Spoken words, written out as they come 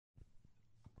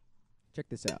Check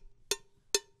this out.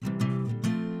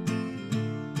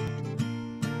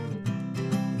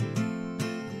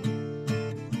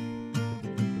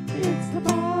 It's the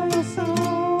bio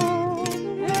song.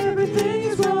 Everything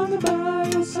is wrong, the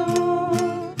bio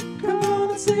song. Come on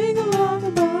and sing along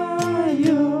the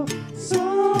bio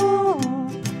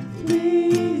song.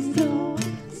 Please don't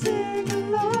sing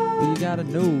along. Well, you gotta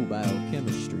know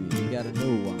biochemistry. You gotta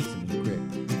know Watson and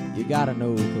Crick. You gotta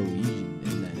know cohesion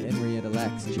and that Henrietta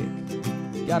chick.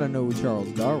 You gotta know Charles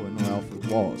Darwin or Alfred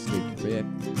Wallace, take your pick.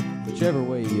 Whichever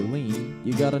way you lean,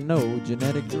 you gotta know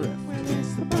genetic drift. When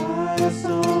it's the bio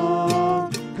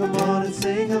song, come on and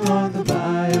sing along the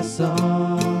bio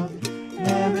song.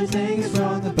 Everything is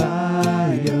wrong, the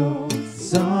bio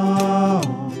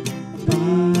song.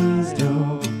 Please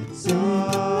don't sing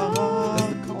along. Because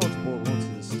the College Board wants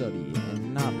you to study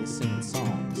and not be singing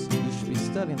songs. You should be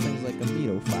studying things like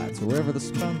gametophytes, wherever the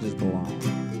sponges belong.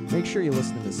 Make sure you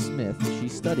listen to Miss Smith. She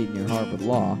studied near Harvard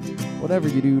Law. Whatever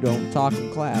you do, don't talk in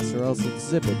class, or else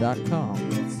it's zipit.com.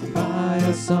 It's the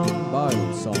bio song.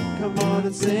 Bio song. Come on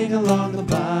and sing along the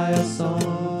bio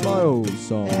song. Bio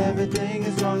song. Everything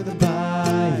is wrong, the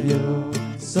bio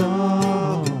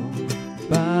song.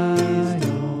 Please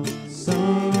don't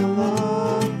sing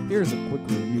along. Here's a quick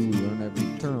review. Learn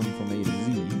every term from A to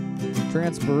Z.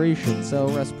 Transpiration, cell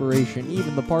respiration,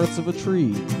 even the parts of a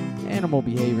tree. Animal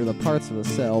behavior, the parts of a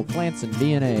cell, plants and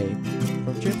DNA.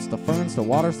 From chimps to ferns to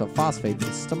waters to phosphates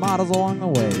and stomatoes along the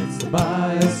way. It's the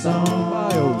Bio song.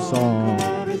 Bio song.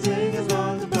 Everything is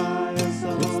wrong, the bio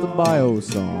song. It's the bio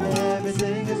song.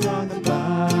 Everything is wrong, the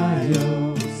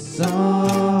bio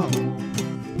song.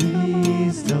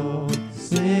 Please don't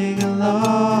sing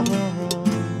along.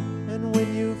 And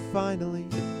when you finally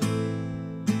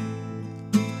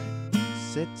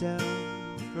sit down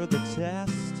for the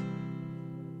test,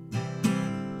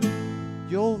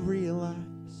 you'll realize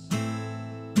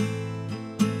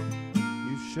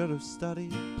you should have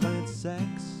studied plant sex,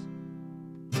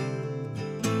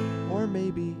 or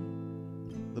maybe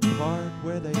the part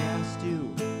where they asked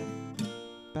you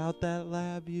about that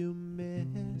lab you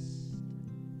missed.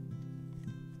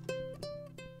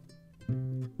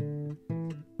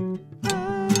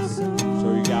 So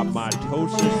you got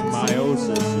mitosis,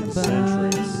 meiosis, and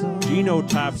centuries,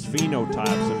 genotypes,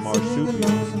 phenotypes, and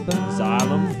marsupials,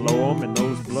 xylem, phloem, and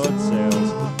those blood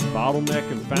cells, bottleneck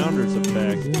and founder's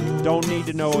effect. Don't need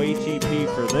to know ATP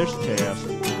for this test.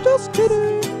 Just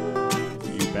kidding.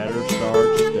 You better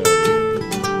start